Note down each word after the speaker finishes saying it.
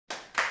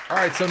All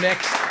right, so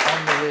next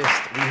on the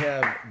list, we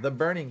have the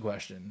burning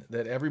question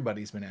that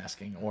everybody's been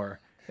asking,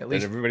 or at That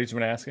least everybody's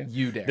been asking?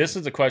 you, Darren. This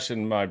is a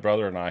question my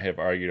brother and I have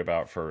argued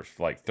about for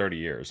like 30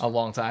 years. A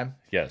long time.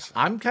 Yes.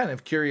 I'm kind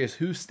of curious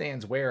who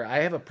stands where. I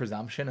have a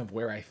presumption of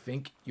where I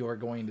think you're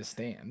going to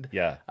stand.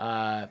 Yeah.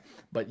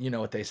 But you know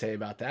what they say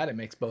about that. It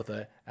makes both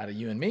out of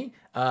you and me.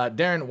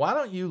 Darren, why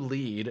don't you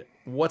lead?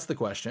 What's the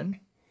question?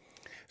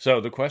 So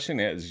the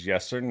question is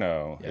yes or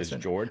no. Yes Is or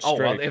no? George Oh,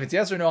 Strait? well, if it's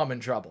yes or no, I'm in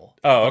trouble.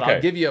 Oh, But okay.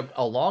 I'll give you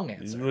a long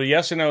answer. The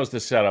yes or no is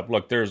the setup.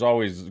 Look, there's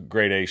always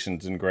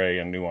gradations and gray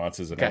and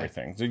nuances and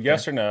everything. So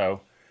yes or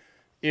no,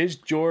 is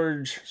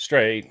George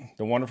Strait,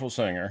 the wonderful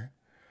singer,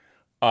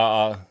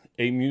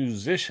 a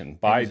musician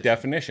by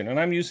definition? And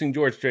I'm using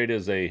George Strait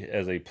as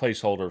a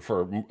placeholder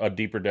for a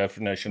deeper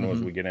definition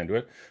as we get into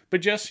it.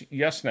 But just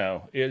yes,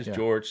 no, is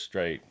George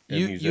Strait a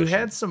musician? You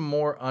had some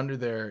more under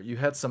there. You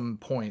had some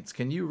points.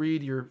 Can you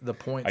read the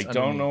points? I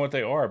don't know what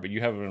they are, but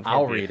you have it in front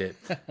I'll of you. read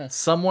it.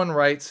 Someone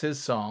writes his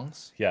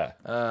songs. Yeah.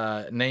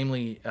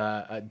 Namely,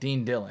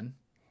 Dean Dillon.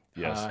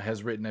 Yes.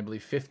 Has written, I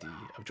believe, 50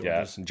 of George's.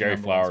 Yes. Jerry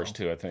number one Flowers songs.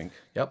 too, I think.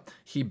 Yep.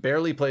 He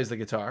barely plays the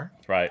guitar.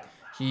 Right.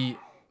 He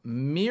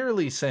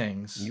merely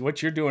sings.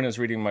 What you're doing is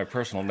reading my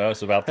personal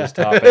notes about this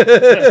topic.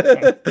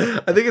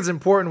 I think it's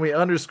important we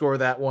underscore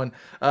that one.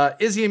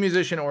 Is he a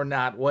musician or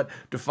not? What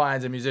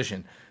defines a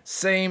musician?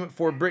 Same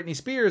for Britney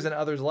Spears and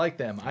others like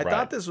them. I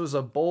thought this was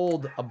a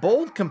bold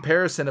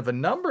comparison of a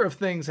number of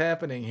things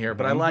happening here,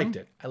 but I liked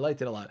it. I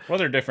liked it a lot. Well,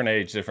 they're different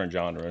age, different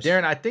genres.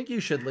 Darren, I think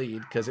you should lead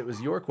because it was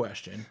your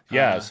question.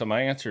 Yeah, so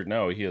my answer,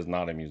 no, he is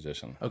not a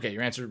musician. Okay,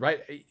 your answer right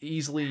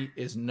easily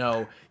is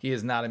no. He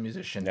is not a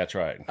musician. That's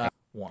right.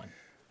 One.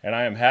 And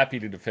I am happy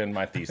to defend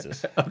my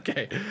thesis.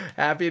 Okay,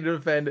 happy to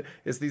defend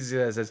his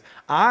thesis. Says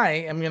I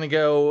am going to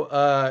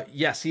go.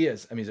 Yes, he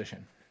is a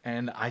musician.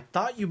 And I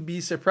thought you'd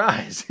be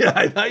surprised. Yeah,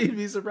 I thought you'd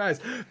be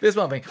surprised. Fist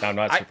bumping. I'm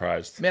not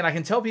surprised. Man, I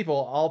can tell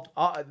people,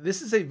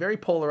 this is a very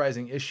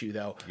polarizing issue,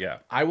 though. Yeah.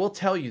 I will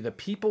tell you, the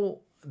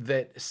people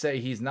that say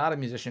he's not a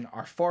musician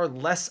are far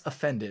less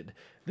offended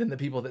than the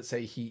people that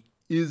say he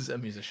is a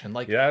musician.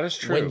 Like, yeah, that is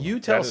true. When you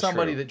tell that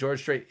somebody that George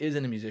Strait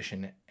isn't a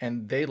musician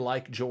and they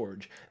like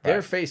George,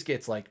 their face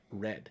gets like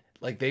red.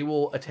 Like, they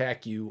will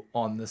attack you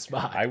on the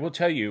spot. I will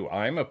tell you,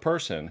 I'm a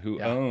person who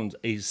owns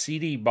a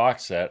CD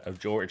box set of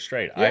George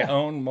Strait. I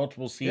own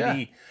multiple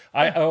CD.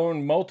 I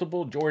own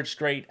multiple George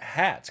Strait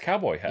hats,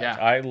 cowboy hats. Yeah.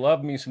 I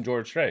love me some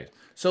George Strait.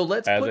 So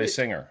let's as put a it,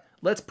 singer.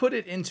 Let's put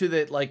it into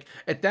that, like,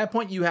 at that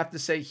point, you have to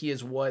say he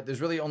is what?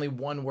 There's really only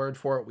one word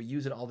for it. We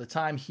use it all the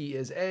time. He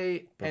is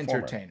a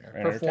entertainer.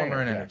 Performer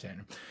and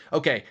entertainer.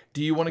 Okay,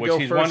 do you want to go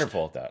first? He's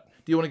wonderful at that.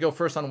 Do you want to go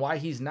first on why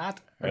he's not?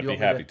 Or I'd do you be want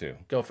me happy to.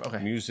 Go for,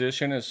 okay.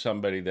 Musician is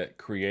somebody that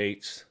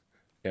creates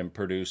and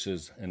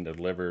produces and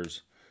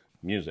delivers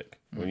music.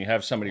 When you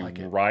have somebody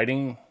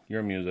writing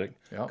your music,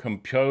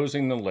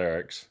 composing the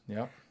lyrics,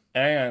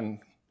 and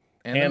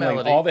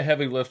handling all the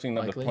heavy lifting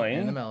of the playing,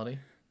 and the melody,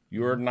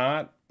 you're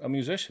not a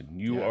musician.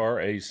 You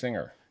are a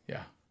singer.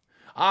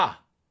 Yeah.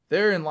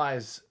 Therein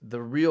lies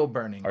the real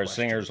burning Are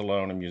question. singers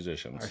alone and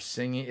musicians?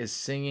 Is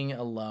singing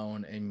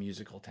alone a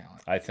musical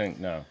talent? I think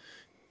no.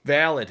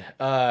 Valid.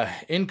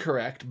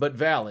 Incorrect, but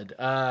valid.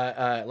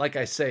 Like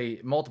I say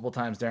multiple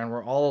times, Darren,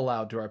 we're all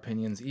allowed to our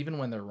opinions, even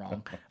when they're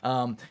wrong.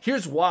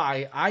 Here's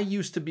why. I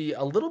used to be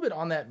a little bit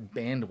on that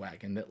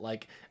bandwagon that,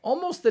 like,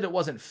 almost that it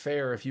wasn't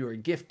fair if you were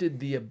gifted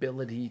the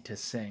ability to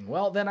sing.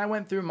 Well, then I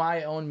went through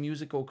my own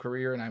musical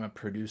career, and I'm a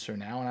producer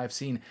now, and I've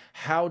seen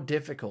how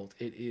difficult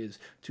it is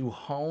to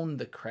hone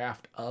the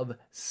craft of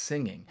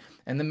singing.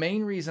 And the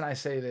main reason I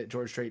say that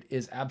George Strait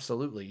is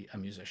absolutely a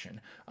musician,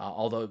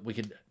 although we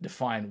could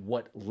define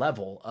what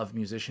level of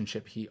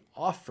musicianship he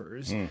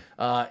offers,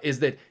 is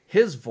that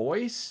his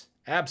voice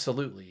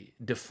absolutely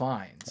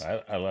defines.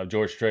 I love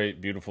George Strait.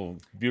 Beautiful,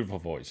 beautiful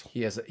voice.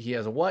 He has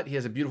a what? He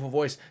has a beautiful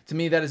voice. To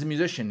me, that is a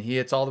musician. He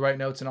hits all the right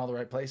notes in all the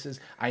right places.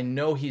 I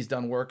know he's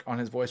done work on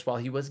his voice while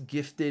he was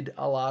gifted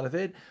a lot of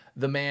it.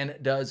 The man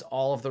does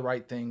all of the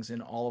right things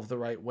in all of the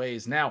right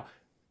ways. Now,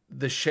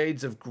 the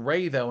shades of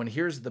gray, though, and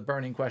here's the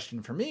burning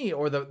question for me,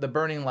 or the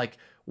burning, like,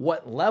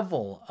 what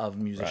level of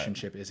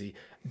musicianship is he?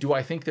 Do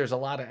I think there's a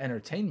lot of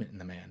entertainment in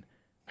the man?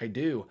 I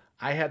do.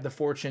 I had the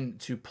fortune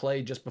to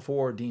play just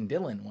before Dean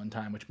Dillon one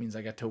time, which means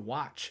I got to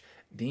watch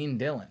Dean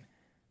Dillon.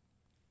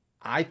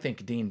 I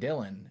think Dean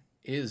Dillon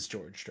is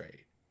George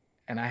Strait.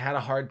 And I had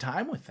a hard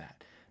time with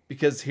that.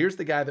 Because here's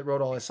the guy that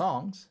wrote all his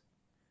songs,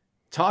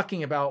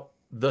 talking about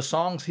the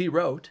songs he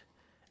wrote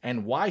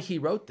and why he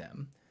wrote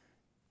them,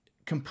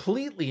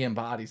 completely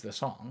embodies the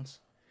songs,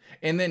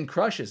 and then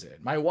crushes it.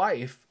 My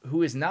wife,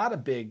 who is not a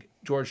big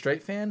George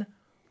Strait fan,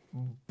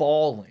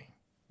 bawling.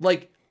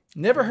 Like,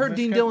 Never heard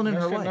Dean Dillon in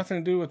her That's got life.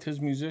 nothing to do with his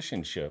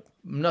musicianship.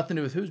 Nothing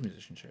to do with whose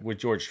musicianship? With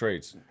George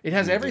Strait's. It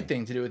has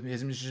everything to do with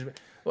his musicianship.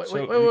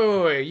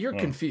 Wait. You're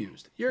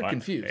confused. You're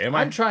confused. Am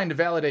I? I'm trying to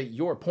validate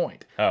your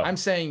point. Oh. I'm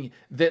saying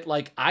that,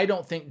 like, I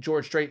don't think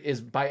George Strait is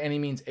by any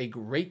means a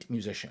great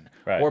musician.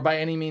 Right. Or by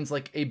any means,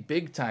 like, a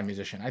big-time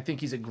musician. I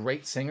think he's a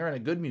great singer and a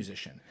good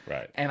musician.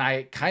 Right. And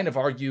I kind of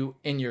argue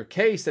in your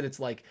case that it's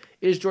like,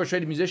 is George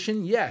Strait a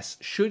musician? Yes.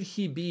 Should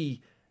he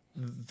be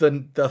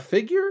the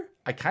figure?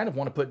 I kind of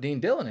want to put Dean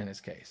Dillon in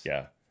his case.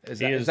 Yeah. Does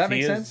that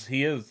make sense?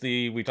 He is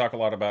we talk a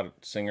lot about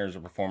singers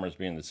or performers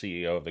being the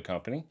CEO of the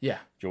company. Yeah.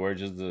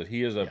 George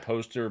is a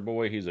poster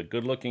boy. He's a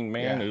good looking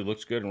man who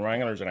looks good in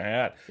Wranglers and a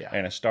hat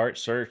and a start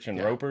search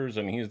and ropers,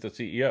 and he's the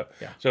CEO.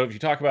 Yeah. So if you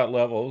talk about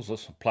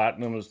levels,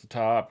 platinum is the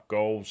top,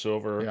 gold,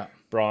 silver,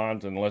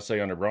 bronze, and let's say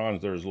under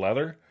bronze there's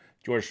leather.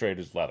 George Strait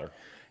is leather.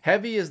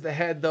 Heavy is the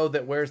head, though,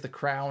 that wears the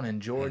crown,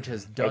 and George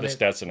has done Or the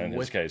Stetson in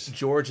his case.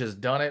 George has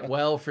done it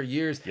well for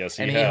years. Yes,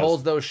 he and has. he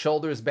holds those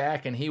shoulders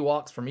back, and he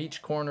walks from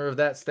each corner of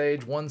that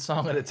stage, one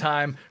song at a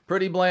time.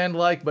 Pretty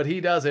bland-like, but he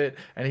does it,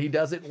 and he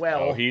does it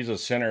well. Oh, he's a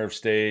center of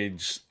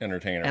stage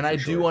entertainer. And I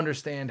do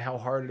understand how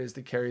hard it is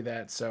to carry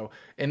that. So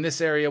in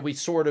this area, we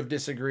sort of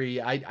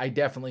disagree. I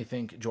definitely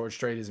think George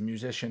Strait is a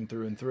musician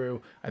through and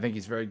through. I think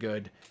he's very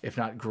good, if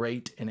not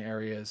great, in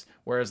areas.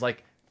 Whereas,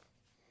 like,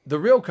 the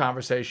real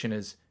conversation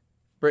is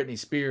Britney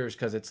Spears,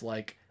 because it's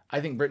like, I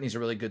think Britney's a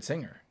really good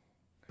singer,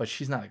 but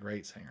she's not a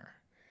great singer.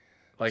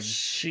 Like,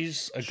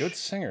 she's a good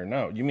singer.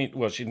 No, you mean,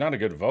 well, she's not a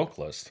good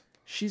vocalist.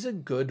 She's a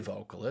good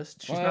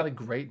vocalist. She's not a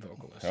great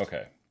vocalist.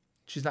 Okay.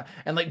 She's not.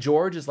 And like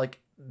George is like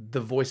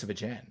the voice of a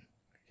gen.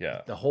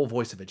 Yeah. The whole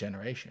voice of a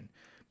generation.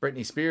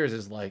 Britney Spears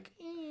is like,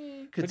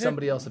 could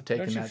somebody else have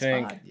taken that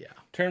spot? Yeah.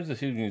 In terms of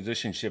his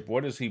musicianship,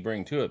 what does he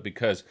bring to it?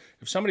 Because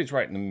if somebody's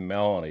writing the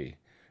melody,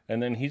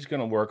 and then he's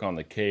going to work on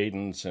the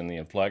cadence and the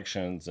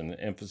inflections and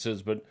the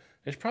emphasis, but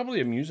there's probably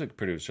a music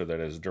producer that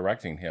is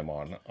directing him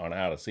on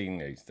how to sing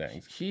these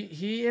things.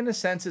 He in a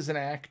sense is an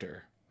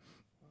actor.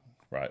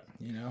 Right.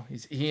 You know,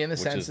 he in a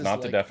sense is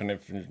not the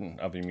definition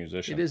of a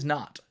musician. It is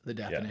not the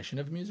definition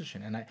of a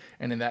musician,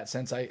 and in that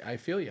sense, I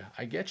feel you.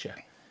 I get you.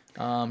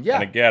 Yeah.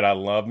 And again, I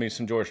love me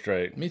some George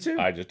Strait. Me too.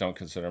 I just don't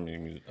consider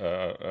him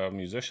a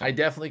musician. I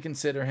definitely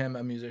consider him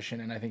a musician,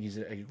 and I think he's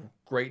a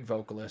great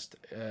vocalist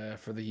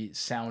for the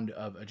sound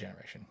of a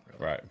generation.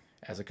 Really, right.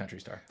 As a country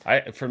star.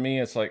 For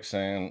me, it's like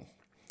saying,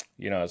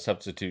 a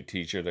substitute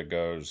teacher that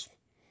goes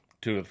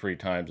 2 or 3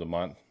 times a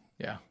month.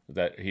 Yeah.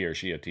 That he or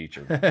she a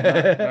teacher.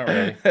 Not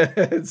really.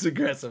 It's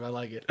aggressive. I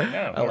like it.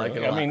 Yeah, I like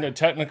it a lot. I mean,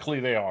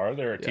 technically they are.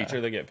 They're a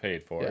teacher. They get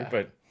paid for it,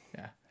 but.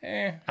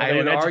 I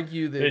would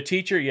argue that the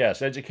teacher,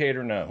 yes.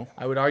 Educator, no.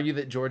 I would argue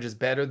that George is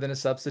better than a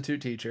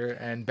substitute teacher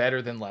and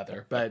better than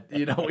leather. But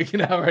we can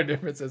have our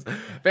differences.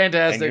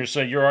 Fantastic.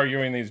 And you're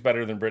arguing he's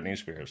better than Britney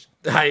Spears.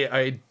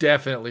 I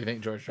definitely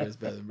think George Strait is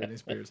better than Britney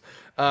Spears.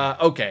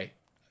 Okay.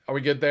 Are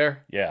we good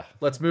there? Yeah.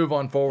 Let's move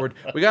on forward.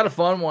 We got a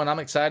fun one I'm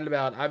excited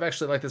about. I've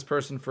actually liked this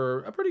person for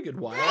a pretty good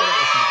while. I don't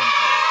listen to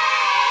them